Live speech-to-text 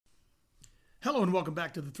Hello and welcome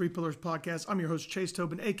back to the Three Pillars Podcast. I'm your host, Chase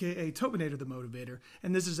Tobin, aka Tobinator the Motivator,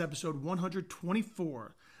 and this is episode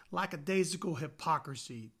 124, Lackadaisical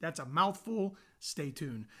Hypocrisy. That's a mouthful. Stay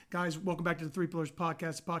tuned. Guys, welcome back to the Three Pillars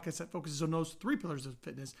Podcast, a podcast that focuses on those three pillars of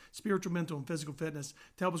fitness, spiritual, mental, and physical fitness,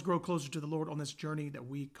 to help us grow closer to the Lord on this journey that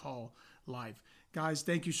we call life. Guys,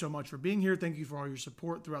 thank you so much for being here. Thank you for all your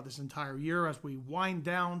support throughout this entire year as we wind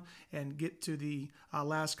down and get to the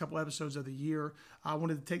last couple episodes of the year. I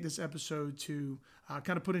wanted to take this episode to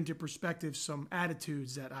kind of put into perspective some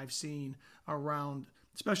attitudes that I've seen around,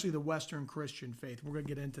 especially the Western Christian faith. We're going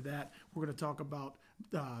to get into that. We're going to talk about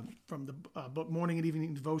from the book Morning and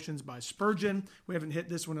Evening Devotions by Spurgeon. We haven't hit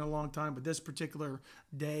this one in a long time, but this particular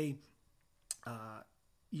day,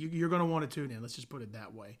 you're going to want to tune in. Let's just put it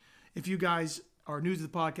that way. If you guys are new to the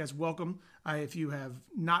podcast, welcome. If you have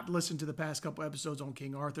not listened to the past couple episodes on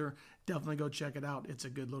King Arthur, definitely go check it out. It's a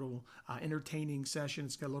good little entertaining session.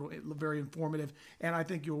 It's got a little very informative, and I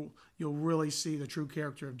think you'll really see the true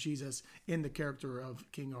character of Jesus in the character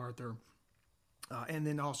of King Arthur. And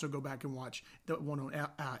then also go back and watch the one on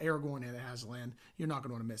Aragorn and Aslan. You're not going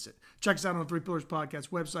to want to miss it. Check us out on the Three Pillars Podcast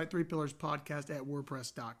website,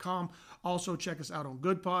 threepillarspodcast@wordpress.com. Also, check us out on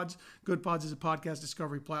Good Pods. Good Pods is a podcast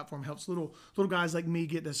discovery platform. Helps little guys like me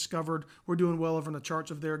get discovered. We're doing well over in the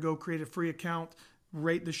charts of there. Go create a free account.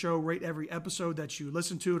 Rate the show. Rate every episode that you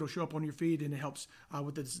listen to. It'll show up on your feed, and it helps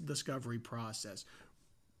with the discovery process.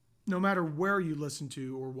 No matter where you listen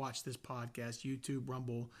to or watch this podcast, YouTube,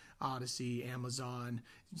 Rumble, Odyssey, Amazon,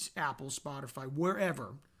 Apple, Spotify,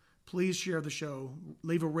 wherever, please share the show.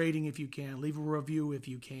 Leave a rating if you can. Leave a review if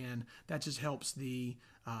you can. That just helps the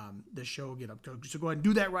show get up. So go ahead and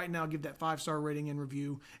do that right now. Give that 5-star rating and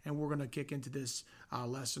review, and we're going to kick into this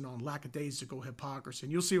lesson on lackadaisical hypocrisy.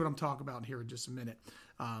 And you'll see what I'm talking about here in just a minute.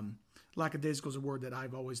 Lackadaisical is a word that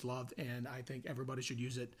I've always loved, and I think everybody should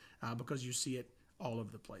use it because you see it all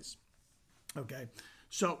over the place. Okay,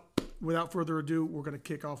 so without further ado, we're going to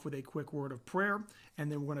kick off with a quick word of prayer,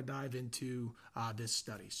 and then we're going to dive into this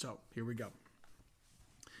study. So here we go.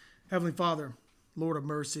 Heavenly Father, Lord of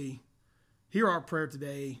mercy, hear our prayer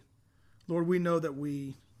today. Lord, we know that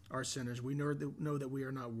we are sinners. We know that we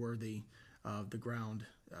are not worthy of the ground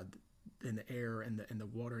and the air and the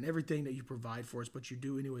water and everything that you provide for us, but you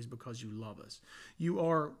do anyways because you love us. You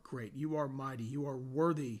are great. You are mighty. You are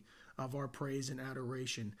worthy of our praise and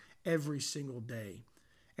adoration every single day.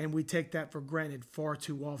 And we take that for granted far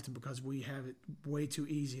too often because we have it way too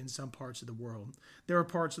easy in some parts of the world. There are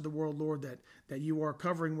parts of the world, Lord, that you are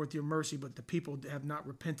covering with your mercy, but the people have not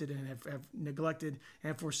repented and have neglected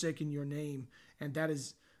and forsaken your name. And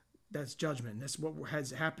that's judgment. That's what is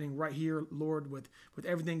happening right here, Lord, with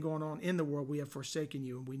everything going on in the world. We have forsaken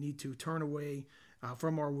you, and we need to turn away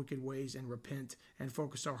from our wicked ways and repent and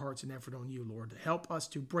focus our hearts and effort on you, Lord. Help us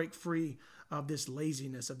to break free of this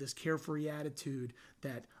laziness, of this carefree attitude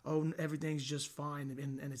that, oh, everything's just fine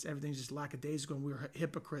and everything's just lackadaisical, and we're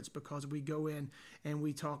hypocrites because we go in and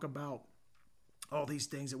we talk about all these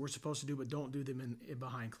things that we're supposed to do but don't do them in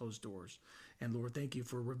behind closed doors. And Lord, thank you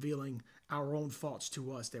for revealing our own faults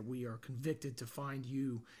to us, that we are convicted to find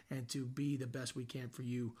you and to be the best we can for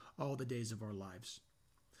you all the days of our lives.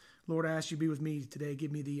 Lord, I ask you to be with me today.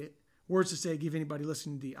 Give me the words to say, give anybody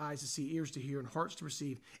listening the eyes to see, ears to hear, and hearts to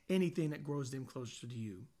receive anything that grows them closer to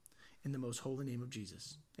you. In the most holy name of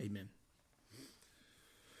Jesus, amen.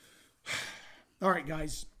 All right,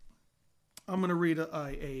 guys, I'm going to read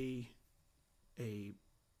a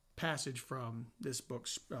passage from this book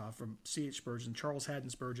from C.H. Spurgeon, Charles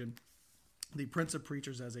Haddon Spurgeon, the Prince of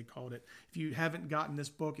Preachers, as they called it. If you haven't gotten this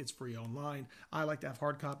book, it's free online. I like to have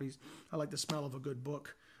hard copies. I like the smell of a good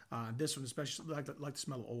book. This one especially, I like the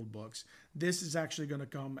smell of old books. This is actually going to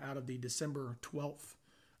come out of the December 12th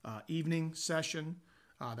evening session.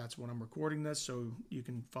 That's when I'm recording this, so you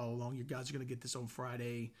can follow along. You guys are going to get this on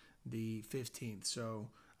Friday the 15th. So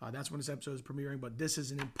that's when this episode is premiering, but this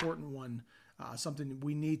is an important one. Something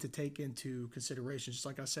we need to take into consideration. Just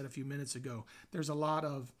like I said a few minutes ago, there's a lot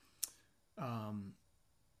of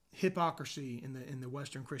hypocrisy in the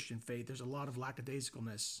Western Christian faith. There's a lot of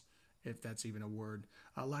lackadaisicalness, if that's even a word.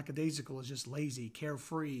 Lackadaisical is just lazy,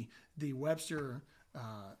 carefree. The Webster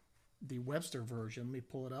version, let me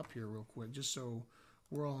pull it up here real quick, just so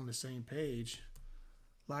we're all on the same page.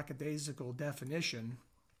 Lackadaisical definition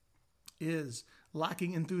is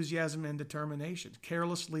lacking enthusiasm and determination,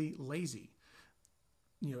 carelessly lazy.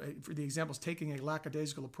 You know, for the examples, taking a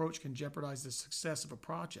lackadaisical approach can jeopardize the success of a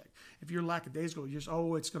project. If you're lackadaisical, you're just,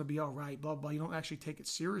 oh, it's going to be all right, blah, blah. You don't actually take it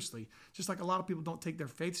seriously. Just like a lot of people don't take their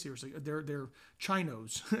faith seriously. They're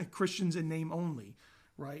chinos, Christians in name only,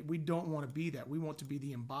 right? We don't want to be that. We want to be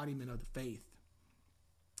the embodiment of the faith.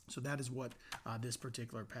 So that is what this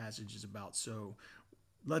particular passage is about. So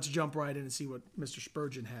let's jump right in and see what Mr.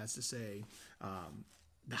 Spurgeon has to say.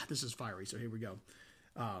 This is fiery, so here we go.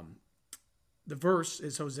 The verse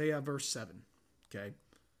is Hosea verse 7. Okay,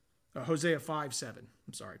 Hosea 5:7.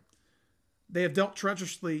 I'm sorry. They have dealt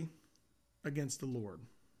treacherously against the Lord.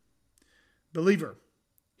 Believer,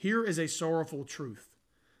 here is a sorrowful truth.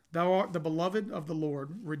 Thou art the beloved of the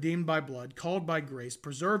Lord, redeemed by blood, called by grace,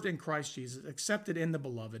 preserved in Christ Jesus, accepted in the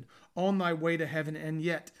beloved, on thy way to heaven, and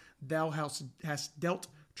yet thou hast dealt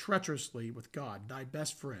treacherously with God, thy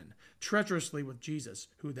best friend, treacherously with Jesus,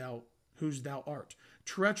 whose thou art,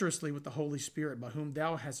 treacherously with the Holy Spirit, by whom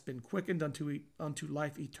thou hast been quickened unto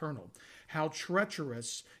life eternal. How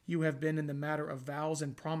treacherous you have been in the matter of vows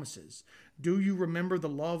and promises. Do you remember the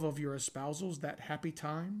love of your espousals, that happy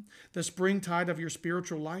time, the springtide of your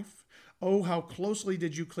spiritual life? Oh, how closely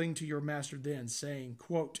did you cling to your master then, saying,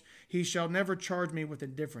 quote, he shall never charge me with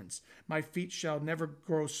indifference. My feet shall never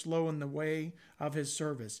grow slow in the way of his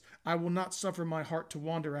service. I will not suffer my heart to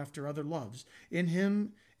wander after other loves. In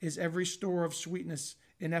him is every store of sweetness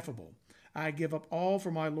ineffable. I give up all for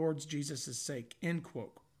my Lord Jesus' sake. End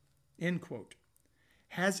quote. End quote.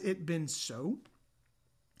 Has it been so?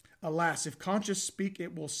 Alas, if conscience speak,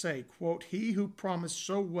 it will say, quote, he who promised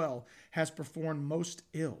so well has performed most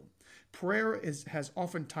ill. Prayer has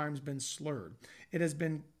oftentimes been slurred. It has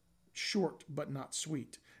been short but not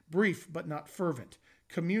sweet, brief but not fervent.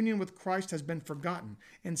 Communion with Christ has been forgotten.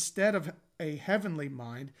 Instead of a heavenly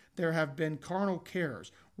mind, there have been carnal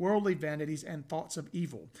cares, worldly vanities, and thoughts of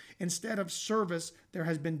evil. Instead of service, there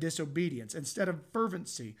has been disobedience. Instead of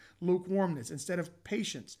fervency, lukewarmness. Instead of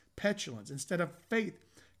patience, petulance. Instead of faith,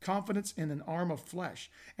 confidence in an arm of flesh.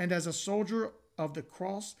 And as a soldier of the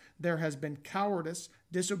cross, there has been cowardice,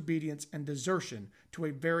 disobedience, and desertion to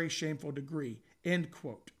a very shameful degree. End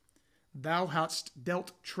quote. Thou hast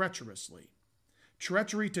dealt treacherously.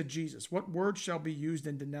 Treachery to Jesus. What words shall be used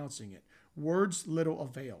in denouncing it? Words little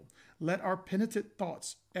avail. Let our penitent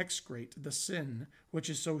thoughts excrete the sin which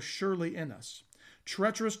is so surely in us.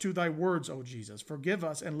 Treacherous to thy words, O Jesus, forgive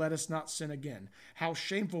us and let us not sin again. How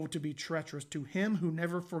shameful to be treacherous to him who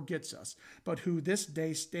never forgets us, but who this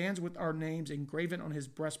day stands with our names engraven on his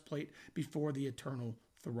breastplate before the eternal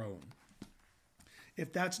throne.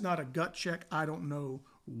 If that's not a gut check, I don't know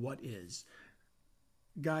what is.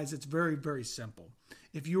 Guys, it's very, very simple.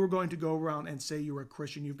 If you are going to go around and say you're a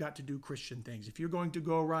Christian, you've got to do Christian things. If you're going to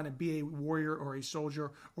go around and be a warrior or a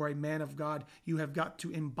soldier or a man of God, you have got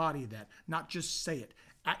to embody that, not just say it.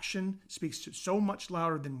 Action speaks so much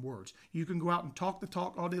louder than words. You can go out and talk the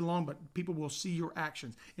talk all day long, but people will see your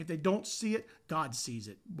actions. If they don't see it, God sees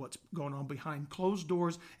it, what's going on behind closed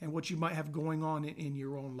doors and what you might have going on in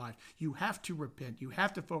your own life. You have to repent. You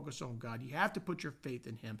have to focus on God. You have to put your faith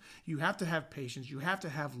in him. You have to have patience. You have to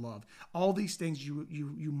have love. All these things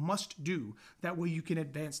you must do. That way you can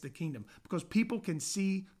advance the kingdom, because people can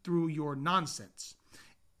see through your nonsense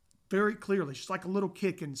very clearly. Just like a little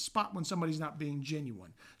kid can spot when somebody's not being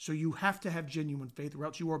genuine. So you have to have genuine faith, or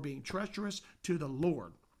else you are being treacherous to the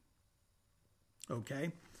Lord.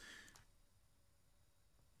 Okay?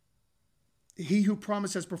 He who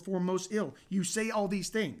promised has performed most ill. You say all these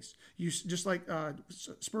things. You just like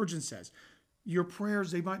Spurgeon says. Your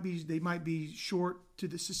prayers, they might be short to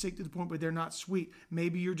the succinct to the point, but they're not sweet.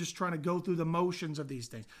 Maybe you're just trying to go through the motions of these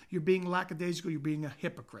things. You're being lackadaisical. You're being a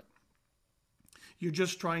hypocrite. You're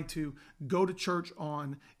just trying to go to church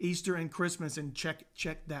on Easter and Christmas and check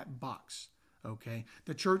that box. Okay?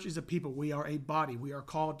 The church is a people. We are a body. We are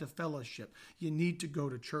called to fellowship. You need to go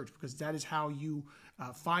to church, because that is how you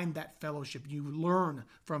find that fellowship. You learn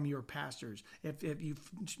from your pastors. If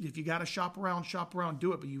you got to shop around,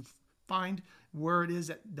 do it. But you find where it is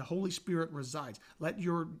that the Holy Spirit resides. Let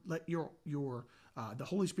the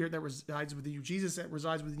Holy Spirit that resides within you, Jesus that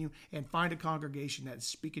resides within you, and find a congregation that is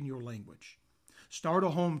speaking your language. Start a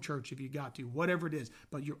home church if you got to, whatever it is.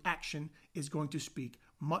 But your action is going to speak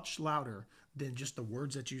much louder than just the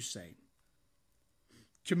words that you say.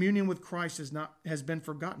 Communion with Christ has been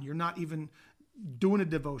forgotten. You're not even doing a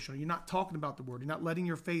devotional. You're not talking about the word. You're not letting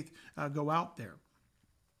your faith go out there.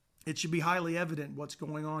 It should be highly evident what's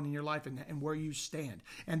going on in your life and where you stand.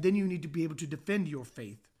 And then you need to be able to defend your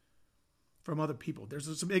faith from other people.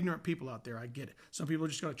 There's some ignorant people out there. I get it. Some people are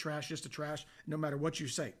just going to trash just to trash, no matter what you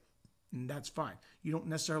say. And that's fine. You don't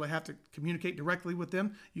necessarily have to communicate directly with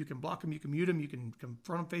them. You can block them, you can mute them, you can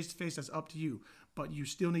confront them face to face. That's up to you. But you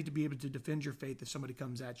still need to be able to defend your faith if somebody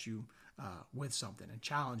comes at you with something and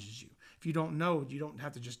challenges you. If you don't know, you don't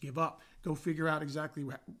have to just give up. Go figure out exactly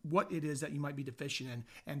what it is that you might be deficient in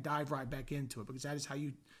and dive right back into it, because that is how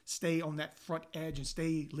you stay on that front edge and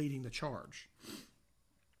stay leading the charge.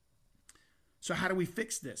 So how do we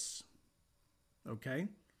fix this? Okay.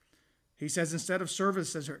 He says, instead of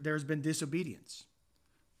service, there has been disobedience.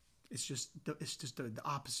 It's just the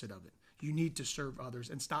opposite of it. You need to serve others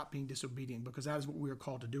and stop being disobedient, because that is what we are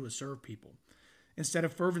called to do, is serve people. Instead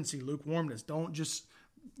of fervency, lukewarmness.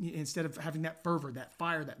 Instead of having that fervor, that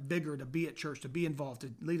fire, that vigor to be at church, to be involved,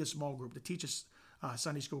 to lead a small group, to teach a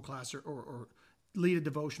Sunday school class, or lead a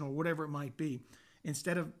devotional, whatever it might be.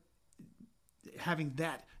 Instead of having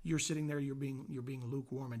that, you're sitting there, you're being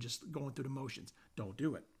lukewarm and just going through the motions. Don't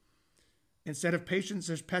do it. Instead of patience,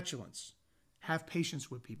 there's petulance. Have patience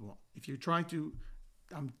with people. If you're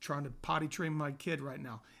I'm trying to potty train my kid right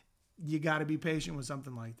now. You got to be patient with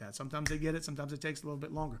something like that. Sometimes they get it. Sometimes it takes a little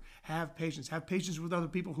bit longer. Have patience. Have patience with other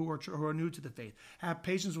people who are new to the faith. Have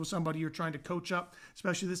patience with somebody you're trying to coach up,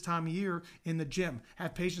 especially this time of year in the gym.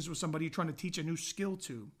 Have patience with somebody you're trying to teach a new skill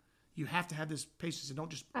to. You have to have this patience, and don't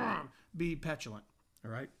just be petulant. All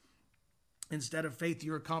right? Instead of faith,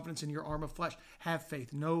 your confidence in your arm of flesh. Have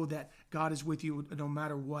faith. Know that God is with you no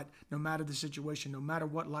matter what, no matter the situation, no matter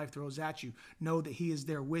what life throws at you. Know that he is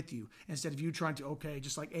there with you. Instead of you trying to,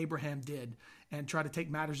 just like Abraham did, and try to take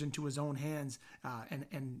matters into his own hands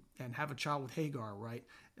and have a child with Hagar, right?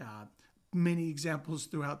 Many examples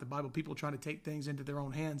throughout the Bible, people trying to take things into their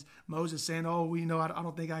own hands. Moses saying, I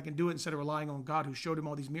don't think I can do it, instead of relying on God who showed him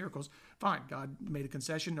all these miracles. Fine, God made a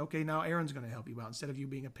concession. Okay, now Aaron's going to help you out, instead of you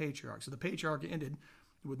being a patriarch. So the patriarch ended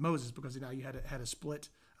with Moses, because now you had a split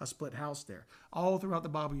house there. All throughout the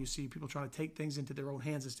Bible, you see people trying to take things into their own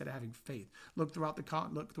hands instead of having faith. Look throughout the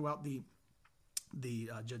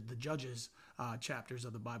Judges chapters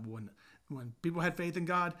of the Bible. When people had faith in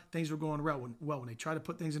God, things were going well. When they tried to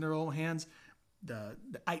put things in their own hands, the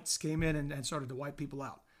ites came in and started to wipe people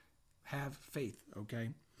out. Have faith,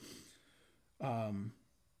 okay?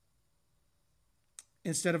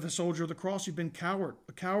 Instead of a soldier of the cross, you've been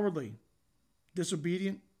cowardly,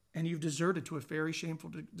 disobedient, and you've deserted to a very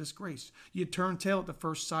shameful disgrace. You turn tail at the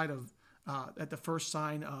first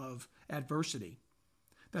sign of adversity.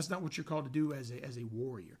 That's not what you're called to do as a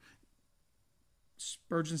warrior.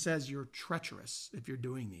 Spurgeon says you're treacherous if you're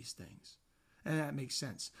doing these things. And that makes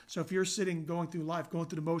sense. So if you're going through life, going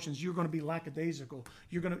through the motions, you're going to be lackadaisical.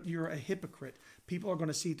 You're a hypocrite. People are going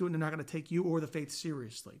to see through it, and they're not going to take you or the faith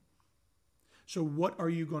seriously. So what are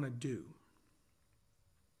you going to do?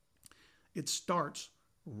 It starts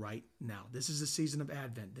right now. This is the season of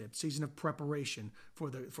Advent, the season of preparation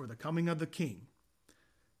for the coming of the King.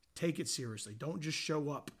 Take it seriously. Don't just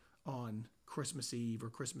show up on Christmas Eve or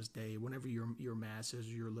Christmas Day, whenever your mass is,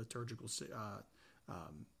 or your liturgical,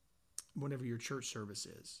 whenever your church service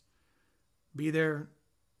is. Be there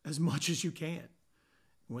as much as you can.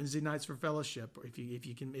 Wednesday nights for fellowship, or if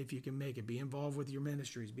you can make it, be involved with your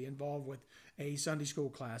ministries, be involved with a Sunday school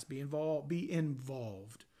class, be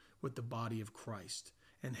involved with the body of Christ,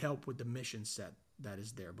 and help with the mission set that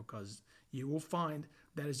is there, because you will find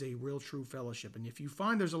that is a real true fellowship. And if you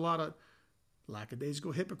find there's a lot of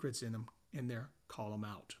lackadaisical hypocrites in there, call them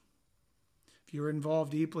out. If you're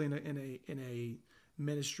involved deeply in a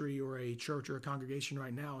ministry or a church or a congregation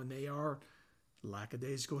right now, and they are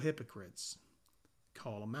lackadaisical hypocrites,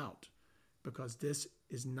 call them out, because this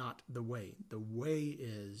is not the way. The way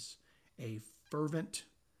is a fervent,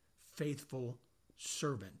 faithful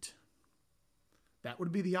servant. That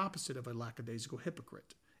would be the opposite of a lackadaisical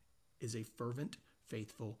hypocrite, is a fervent,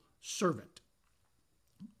 faithful servant.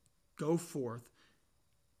 Go forth,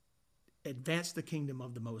 advance the kingdom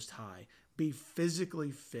of the Most High, be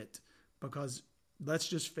physically fit, because let's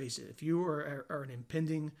just face it, if you are an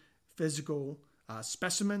impending physical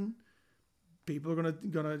specimen, people are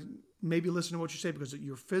gonna maybe listen to what you say, because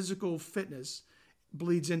your physical fitness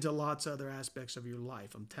bleeds into lots of other aspects of your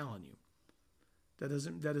life. I'm telling you. That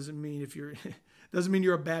doesn't mean doesn't mean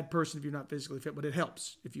you're a bad person if you're not physically fit, but it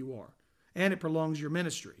helps if you are. And it prolongs your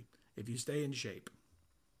ministry if you stay in shape.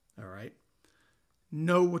 All right?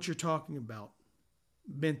 Know what you're talking about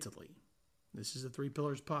mentally. This is the Three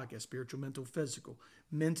Pillars podcast: spiritual, mental, physical.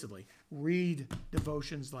 Mentally, read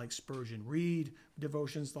devotions like Spurgeon. Read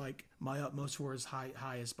devotions like My Utmost for His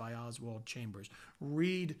Highest by Oswald Chambers.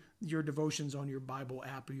 Read your devotions on your Bible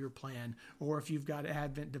app or your plan, or if you've got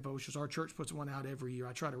Advent devotions. Our church puts one out every year.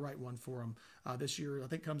 I try to write one for them. This year, I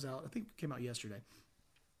think it came out yesterday.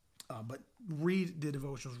 But read the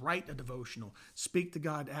devotionals. Write a devotional. Speak to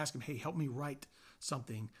God. Ask Him, hey, help me write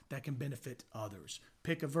something that can benefit others.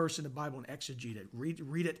 Pick a verse in the Bible and exegete it.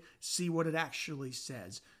 Read it. See what it actually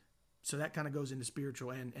says. So that kind of goes into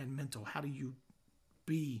spiritual and mental. How do you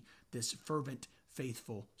be this fervent,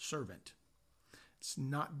 faithful servant? It's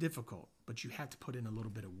not difficult, but you have to put in a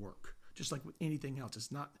little bit of work. Just like with anything else.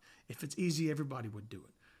 If it's easy, everybody would do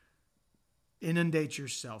it. inundate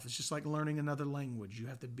yourself. It's just like learning another language. You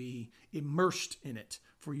have to be immersed in it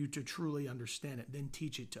for you to truly understand it, then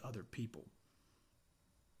teach it to other people.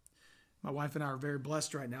 My wife and I are very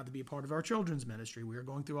blessed right now to be a part of our children's ministry. We are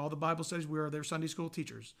going through all the Bible studies. We are their Sunday school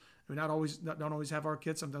teachers. We don't always have our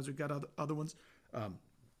kids. Sometimes we've got other ones.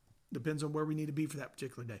 Depends on where we need to be for that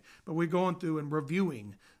particular day. But we're going through and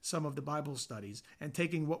reviewing some of the Bible studies and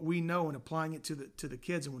taking what we know and applying it to the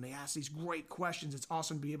kids. And when they ask these great questions, it's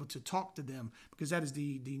awesome to be able to talk to them, because that is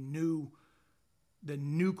the new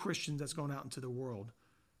Christian that's going out into the world,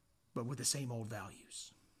 but with the same old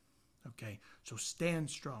values. Okay, so stand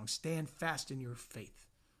strong, stand fast in your faith.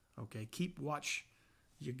 Okay, keep watch.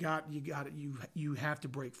 You have to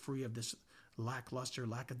break free of this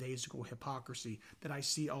lackadaisical hypocrisy that I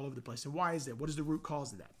see all over the place. And why is that? What is the root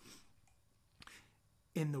cause of that?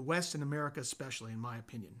 In the West, in America especially, in my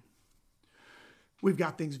opinion, we've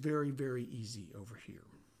got things very, very easy over here.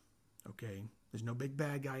 Okay, there's no big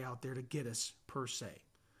bad guy out there to get us per se.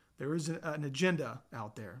 There is an agenda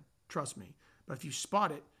out there, trust me. But if you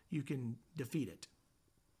spot it, you can defeat it.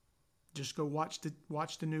 Just go watch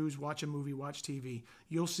the news, watch a movie, watch TV.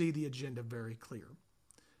 You'll see the agenda very clear.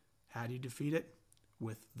 How do you defeat it?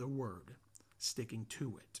 With the word, sticking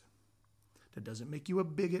to it. That doesn't make you a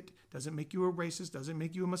bigot, doesn't make you a racist, doesn't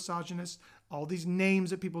make you a misogynist. All these names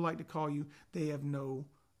that people like to call you, they have no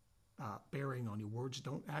bearing on you. Words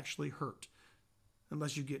don't actually hurt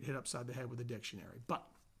unless you get hit upside the head with a dictionary. But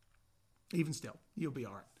even still, you'll be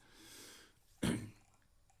all right.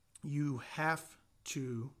 You have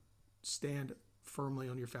to stand firmly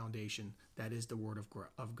on your foundation. That is the word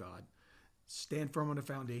of God. Stand firm on the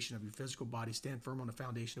foundation of your physical body. Stand firm on the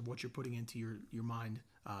foundation of what you're putting into your mind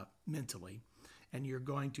mentally. And you're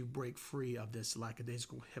going to break free of this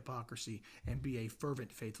lackadaisical hypocrisy and be a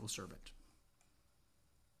fervent, faithful servant.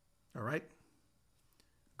 All right?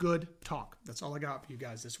 Good talk. That's all I got for you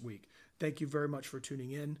guys this week. Thank you very much for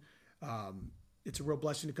tuning in. It's a real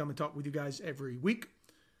blessing to come and talk with you guys every week.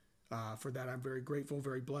 For that, I'm very grateful,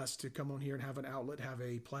 very blessed to come on here and have an outlet, have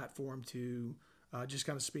a platform to just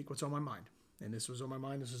kind of speak what's on my mind. And this was on my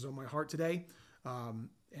mind. This is on my heart today. And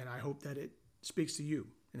I hope that it speaks to you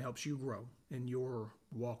and helps you grow in your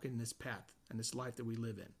walk in this path and this life that we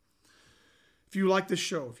live in. If you like this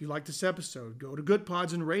show, if you like this episode, go to Good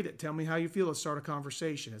Pods and rate it. Tell me how you feel. Let's start a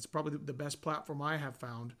conversation. It's probably the best platform I have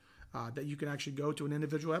found that you can actually go to an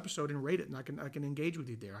individual episode and rate it, and I can engage with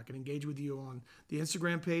you there. I can engage with you on the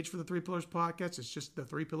Instagram page for the Three Pillars Podcast. It's just the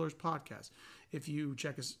Three Pillars Podcast. If you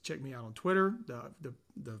check me out on Twitter,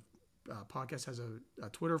 the podcast has a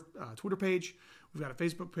Twitter page. We've got a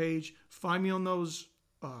Facebook page. Find me on those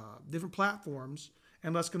different platforms,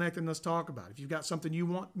 and let's connect and let's talk about it. If you've got something you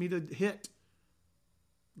want me to hit,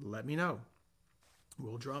 let me know.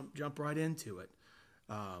 We'll jump right into it.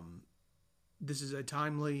 This is a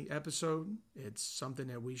timely episode. It's something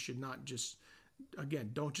that we should not just,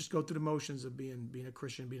 again, don't just go through the motions of being a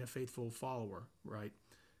Christian, being a faithful follower, right?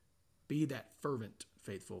 Be that fervent,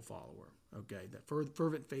 faithful follower, okay? That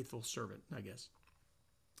fervent, faithful servant, I guess.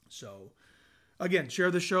 So, again,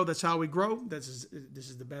 share the show. That's how we grow. This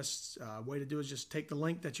is the best way to do it, is just take the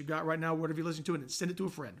link that you got right now, whatever you're listening to, and send it to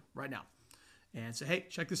a friend right now. And say, hey,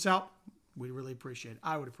 check this out. We'd really appreciate it.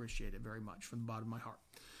 I would appreciate it very much from the bottom of my heart.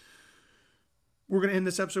 We're going to end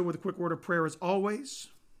this episode with a quick word of prayer as always.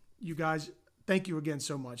 You guys, thank you again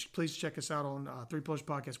so much. Please check us out on Three Pillars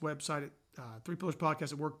Podcast website at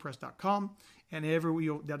threepillarspodcast@wordpress.com, and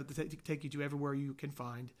that'll take you to everywhere you can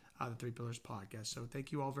find the Three Pillars Podcast. So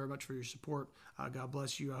thank you all very much for your support. God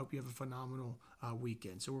bless you. I hope you have a phenomenal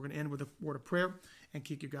weekend. So we're going to end with a word of prayer and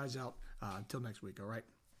kick you guys out until next week, all right?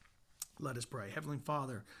 Let us pray. Heavenly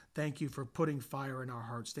Father, thank you for putting fire in our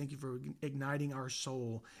hearts. Thank you for igniting our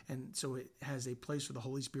soul, and so it has a place for the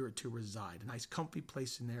Holy Spirit to reside, a nice comfy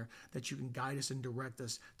place in there that you can guide us and direct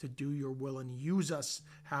us to do your will and use us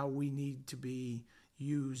how we need to be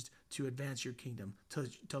used to advance your kingdom,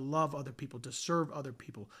 to love other people, to serve other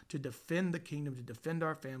people, to defend the kingdom, to defend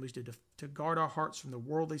our families, to guard our hearts from the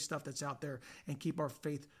worldly stuff that's out there and keep our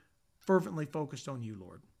faith fervently focused on you,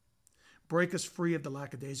 Lord. Break us free of the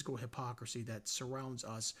lackadaisical hypocrisy that surrounds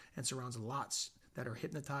us and surrounds lots that are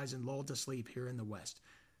hypnotized and lulled to sleep here in the West.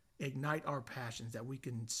 Ignite our passions that we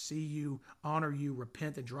can see you, honor you,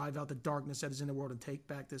 repent, and drive out the darkness that is in the world and take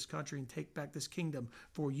back this country and take back this kingdom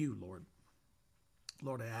for you, Lord.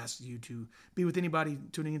 Lord, I ask you to be with anybody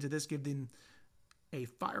tuning into this. Give them a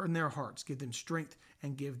fire in their hearts. Give them strength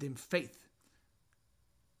and give them faith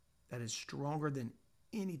that is stronger than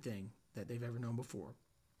anything that they've ever known before.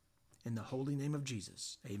 In the holy name of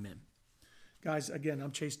Jesus, amen. Guys, again,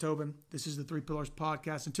 I'm Chase Tobin. This is the Three Pillars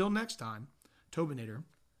Podcast. Until next time, Tobinator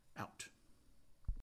out.